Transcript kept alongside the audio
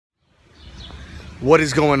What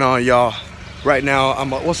is going on, y'all? Right now,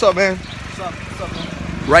 what's up, man? What's up,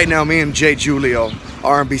 man? Right now, me and Jay Julio,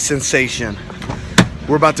 R&B sensation,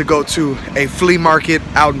 we're about to go to a flea market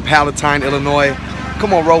out in Palatine, Illinois.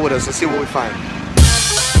 Come on, roll with us. Let's see what we find.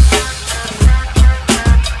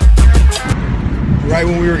 Right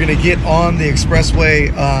when we were gonna get on the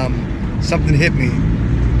expressway, something hit me.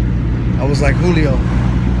 I was like, Julio,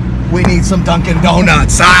 we need some Dunkin'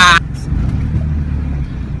 Donuts. Ah!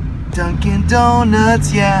 Dunkin'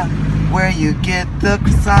 Donuts, yeah, where you get the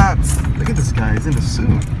croissants. Look at this guy, he's in a suit.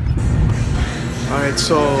 Alright,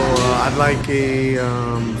 so I'd like a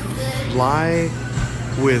fly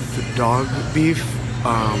with dog beef,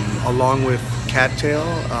 along with cattail.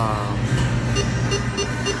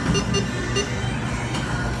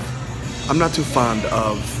 I'm not too fond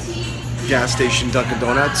of gas station Dunkin'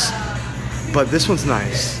 Donuts, but this one's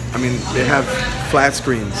nice. I mean, they have flat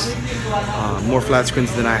screens, more flat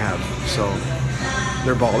screens than I have, so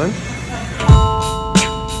they're balling.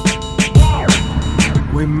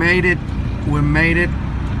 We made it, we made it,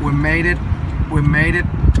 we made it, we made it,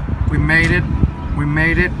 we made it, we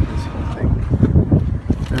made it. This whole thing.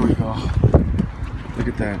 There we go. Look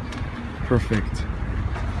at that. Perfect.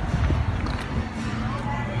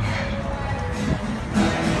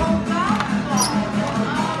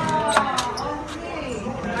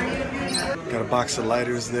 Got a box of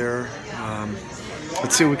lighters there.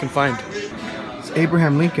 Let's see what we can find. It's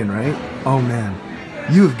Abraham Lincoln, right? Oh man,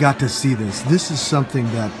 you have got to see this. This is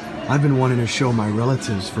something that I've been wanting to show my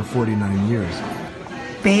relatives for 49 years.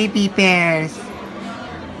 Baby bears.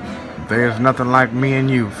 There's nothing like me and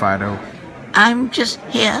you, Fido. I'm just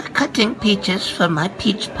here cutting peaches for my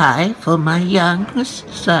peach pie for my youngest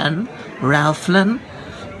son, Ralphlin.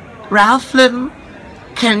 Ralphlin,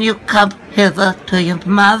 can you come hither to your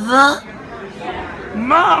mother?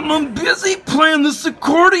 Mom, I'm busy playing this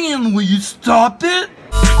accordion. Will you stop it?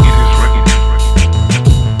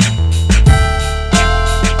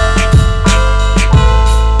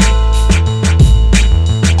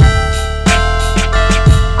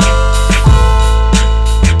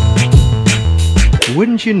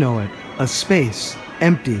 Wouldn't you know it? A space,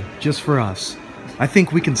 empty, just for us. I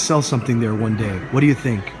think we can sell something there one day. What do you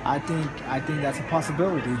think? I think that's a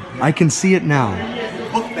possibility. Yeah. I can see it now.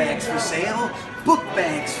 Book bags for sale. Book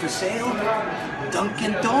bags for sale.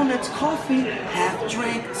 Dunkin' Donuts coffee, half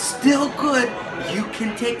drink, still good. You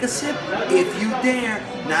can take a sip if you dare.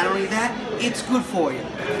 Not only that, it's good for you.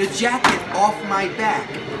 The jacket off my back,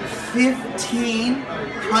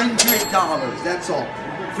 $1,500. That's all.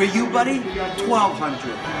 For you, buddy,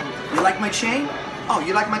 $1,200. You like my chain? Oh,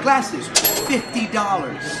 you like my glasses?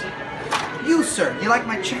 $50. You, sir, you like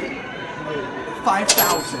my chain?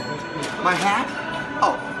 $5,000. My hat?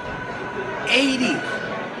 Oh,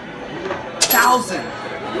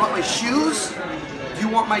 $80,000. You want my shoes? You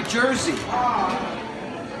want my jersey?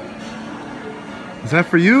 Is that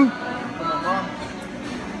for you?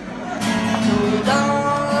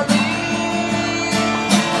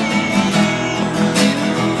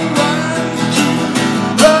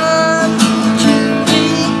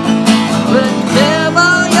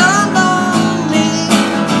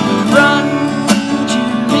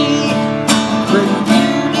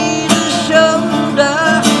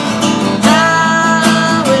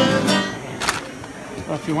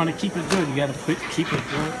 If you want to keep it good, you got to keep it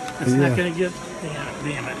good. It's not going to get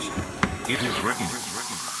damaged. It is written.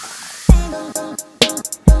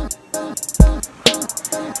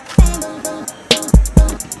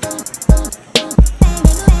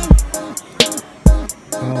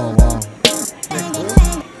 Oh, wow.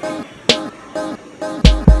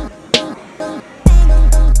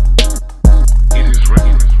 It is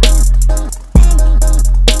written.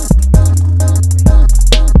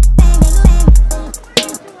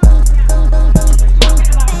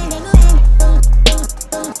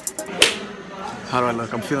 How do I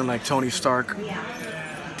look? I'm feeling like Tony Stark. Man,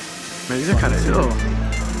 these are kind of ill.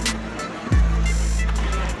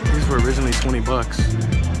 These were originally 20 bucks. In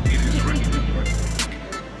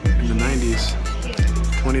the 90s.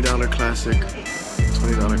 $20 classic.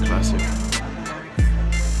 $20 classic.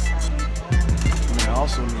 And I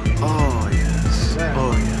also need. Oh, yes.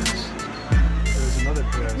 Oh, yes. There's another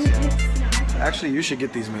pair. So. Actually, you should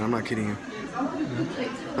get these, man. I'm not kidding you. I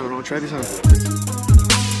don't know. Try these on.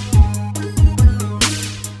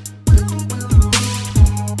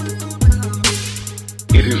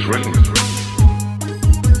 It is written.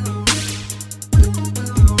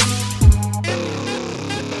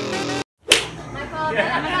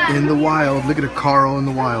 In the wild. Look at a Carl in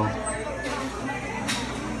the wild.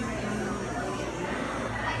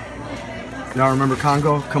 Y'all remember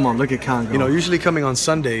Congo? Come on, look at Congo. You know, usually coming on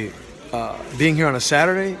Sunday, being here on a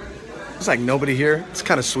Saturday, it's like nobody here. It's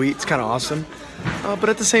kind of sweet. It's kind of awesome. But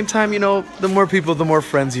at the same time, you know, the more people, the more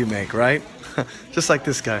friends you make, right? Just like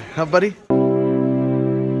this guy. Huh, buddy?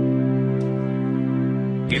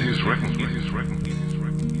 It is written. It is written. It is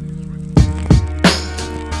written.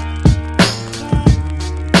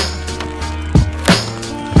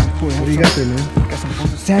 What do you got there, man? Got some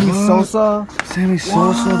Sammy Sosa. Sammy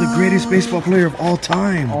Sosa, the greatest baseball player of all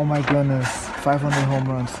time. Oh my goodness, 500 home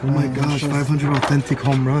runs. Oh my gosh, 500 authentic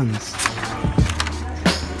home runs.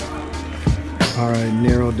 Alright,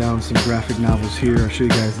 narrow down some graphic novels here. I'll show you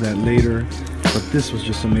guys that later. But this was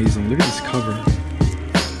just amazing. Look at this cover.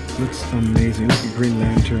 Looks amazing. Look at Green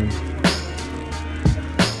Lantern.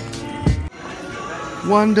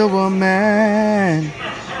 Wonder Woman.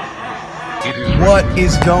 What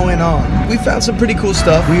is going on? We found some pretty cool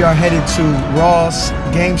stuff. We are headed to Ross,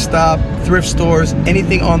 GameStop, thrift stores,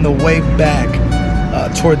 anything on the way back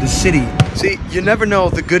toward the city. See, you never know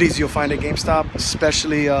the goodies you'll find at GameStop,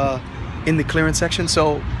 especially in the clearance section.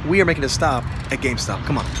 So we are making a stop at GameStop.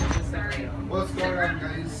 Come on. What's going on,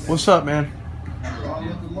 guys? What's up, man?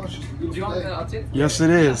 Yes, it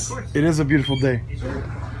is. It is a beautiful day.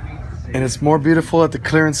 And it's more beautiful at the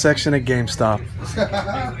clearance section at GameStop.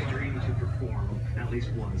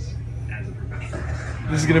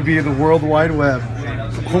 This is gonna be the World Wide Web.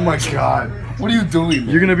 Oh my God. What are you doing?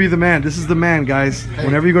 You're gonna be the man. This is the man, guys. Hey.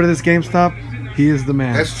 Whenever you go to this GameStop, he is the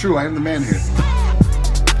man. That's true. I am the man here.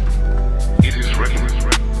 It is written.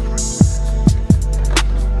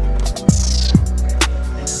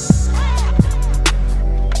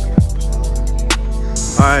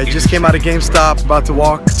 Alright, just came out of GameStop, about to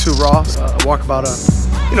walk to Ross. Walk about a,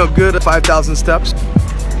 good 5,000 steps.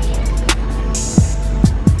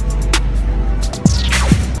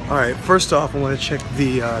 Alright, first off, I want to check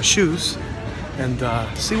the shoes and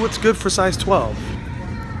see what's good for size 12.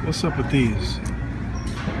 What's up with these?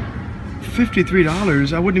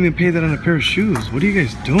 $53? I wouldn't even pay that on a pair of shoes. What are you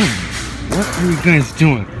guys doing? What are you guys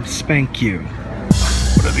doing? Spank you.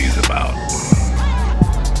 What are these about?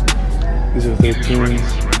 These are 13s.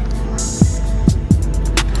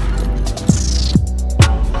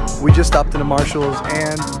 We just stopped in the Marshalls,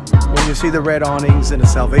 and when you see the red awnings and the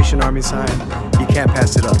Salvation Army sign, you can't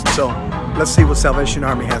pass it up. So let's see what Salvation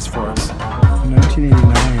Army has for us.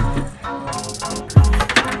 1989.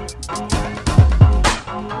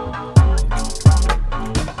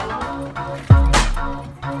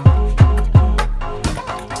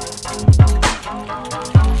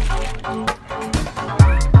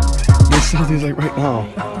 They sell these like right now.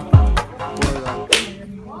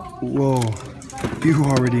 Whoa. You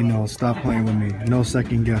already know. Stop playing with me. No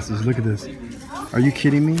second guesses. Look at this. Are you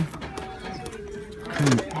kidding me?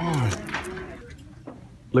 Come on.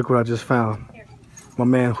 Look what I just found. My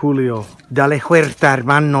man Julio. Dale huerta,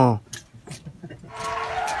 hermano.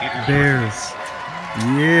 Bears.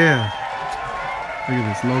 Yeah. Look at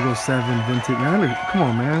this. Logo 7 vintage. Man, look, come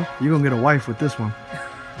on, man. You're going to get a wife with this one.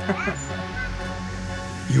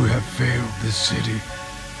 You have failed this city.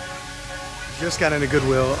 Just got into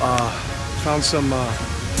Goodwill. Found some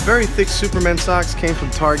very thick Superman socks. Came from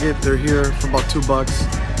Target. They're here for about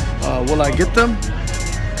 $2. Will I get them?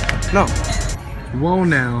 No. Whoa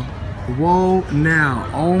now. Whoa now.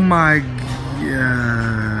 Oh my God.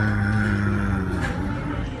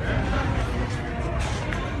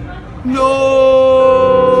 No!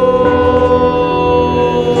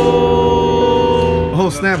 Oh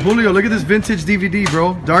snap. Julio, look at this vintage DVD,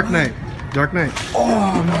 bro. Dark Knight. Dark Knight.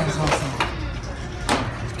 Oh man, that's awesome.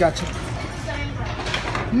 Gotcha.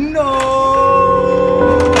 No!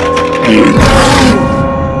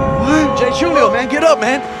 What? Jay Julio, man, get up,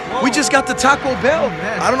 man. We just got the Taco Bell,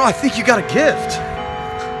 man. I don't know, I think you got a gift.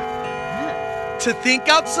 To think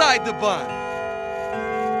outside the bun.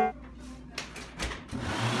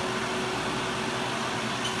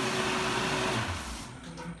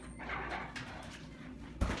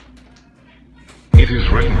 It is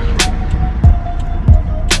written.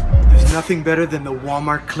 There's nothing better than the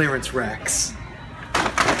Walmart clearance racks.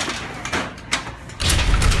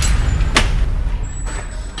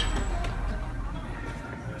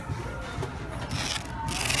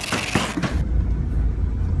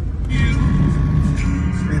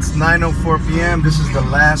 It's 9:04 p.m. This is the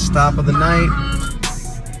last stop of the night.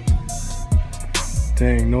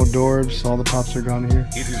 Dang, no Dorbs. All the pops are gone here.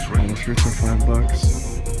 It is All written. the shirts are $5.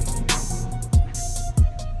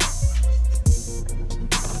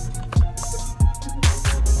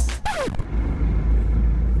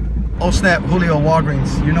 Oh snap, Julio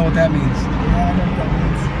Walgreens. You know what that means. Yeah, I know what that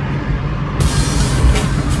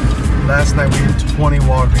means. Last night we hit 20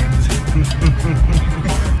 Walgreens.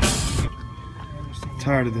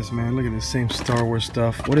 Tired of this, man. Look at this same Star Wars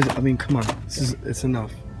stuff. What is it? I mean, come on. It's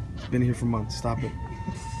enough. It's been here for months. Stop it.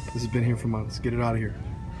 This has been here for months. Get it out of here.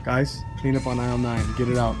 Guys, clean up on aisle 9. Get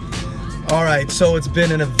it out. All right, so it's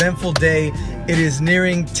been an eventful day. It is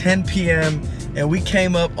nearing 10 p.m. and we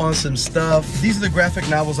came up on some stuff. These are the graphic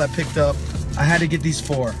novels I picked up. I had to get these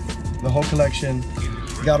 4. The whole collection.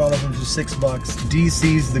 Got all of them for $6.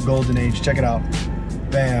 DC's The Golden Age. Check it out.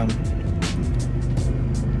 Bam.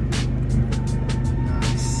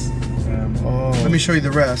 Oh, let me show you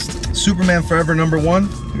the rest. Superman Forever #1.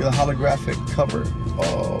 Look at the holographic cover.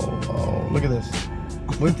 Oh, look at this.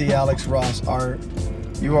 With the Alex Ross art.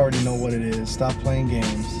 You already know what it is. Stop playing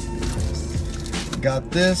games. Got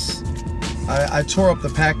this. I tore up the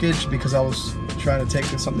package because I was trying to take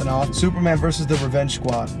something off. Superman versus the Revenge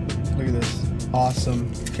Squad. Look at this.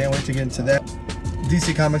 Awesome. Can't wait to get into that.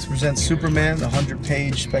 DC Comics presents Superman, the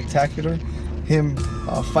 100-page spectacular. Him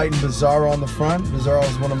fighting Bizarro on the front. Bizarro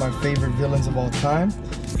is one of my favorite villains of all time.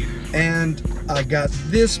 And I got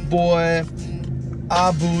this boy,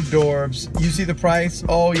 Abu Dorbs. You see the price?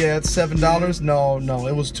 Oh yeah, it's $7. No,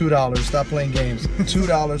 it was $2. Stop playing games.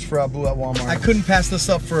 $2 for Abu at Walmart. I couldn't pass this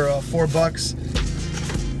up for $4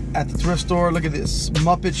 at the thrift store. Look at this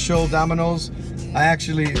Muppet Show dominoes. I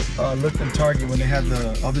actually looked in Target when they had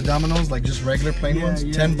the other dominoes, like just regular plain ones.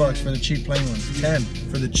 $10 for the cheap plain ones. 10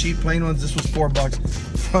 for the cheap plain ones. This was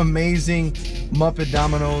 $4. Amazing Muppet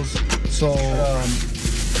dominoes. So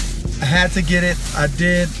I had to get it. I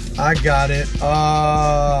did. I got it.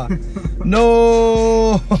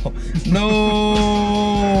 No.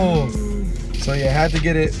 So yeah, I had to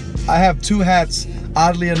get it. I have 2 hats,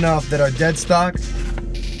 oddly enough, that are dead stock,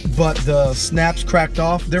 but the snaps cracked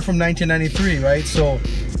off. They're from 1993, right? So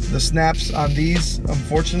the snaps on these,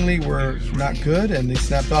 unfortunately, were not good, and they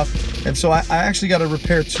snapped off. And so I actually got to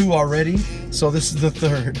repair 2 already. So this is the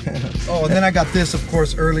 3rd. Oh, and then I got this, of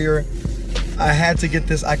course, earlier. I had to get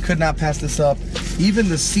this. I could not pass this up. Even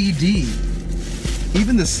the CD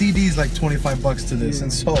is like $25 to this.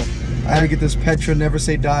 And so I had to get this Petra Never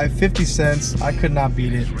Say Die, 50 cents. I could not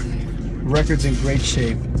beat it. Record's in great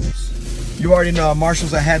shape. You already know,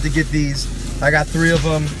 Marshalls, I had to get these. I got 3 of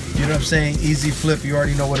them. You know what I'm saying? Easy flip. You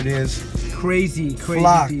already know what it is. Crazy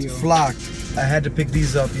Flocked. I had to pick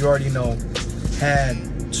these up. You already know. Had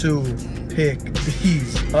to pick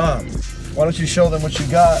these up. Why don't you show them what you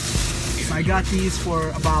got? I got these for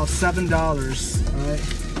about $7. Alright.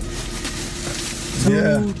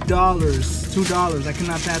 $2. I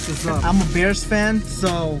cannot pass this up. I'm a Bears fan,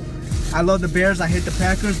 so I love the Bears. I hate the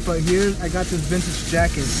Packers, but here I got this vintage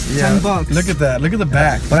jacket. $10. Look at that. Look at the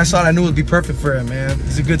back. When I saw it, I knew it would be perfect for him, man.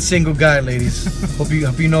 He's a good single guy, ladies. hope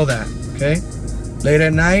you know that. Okay. Late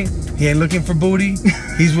at night, he ain't looking for booty.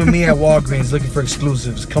 He's with me at Walgreens looking for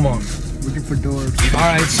exclusives. Come on. Looking for doors.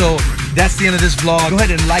 Alright, so that's the end of this vlog. Go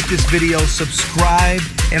ahead and like this video, subscribe,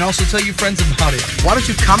 and also tell your friends about it. Why don't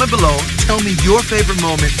you comment below, tell me your favorite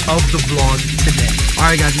moment of the vlog today.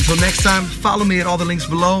 Alright guys, until next time, follow me at all the links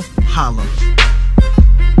below. Holla.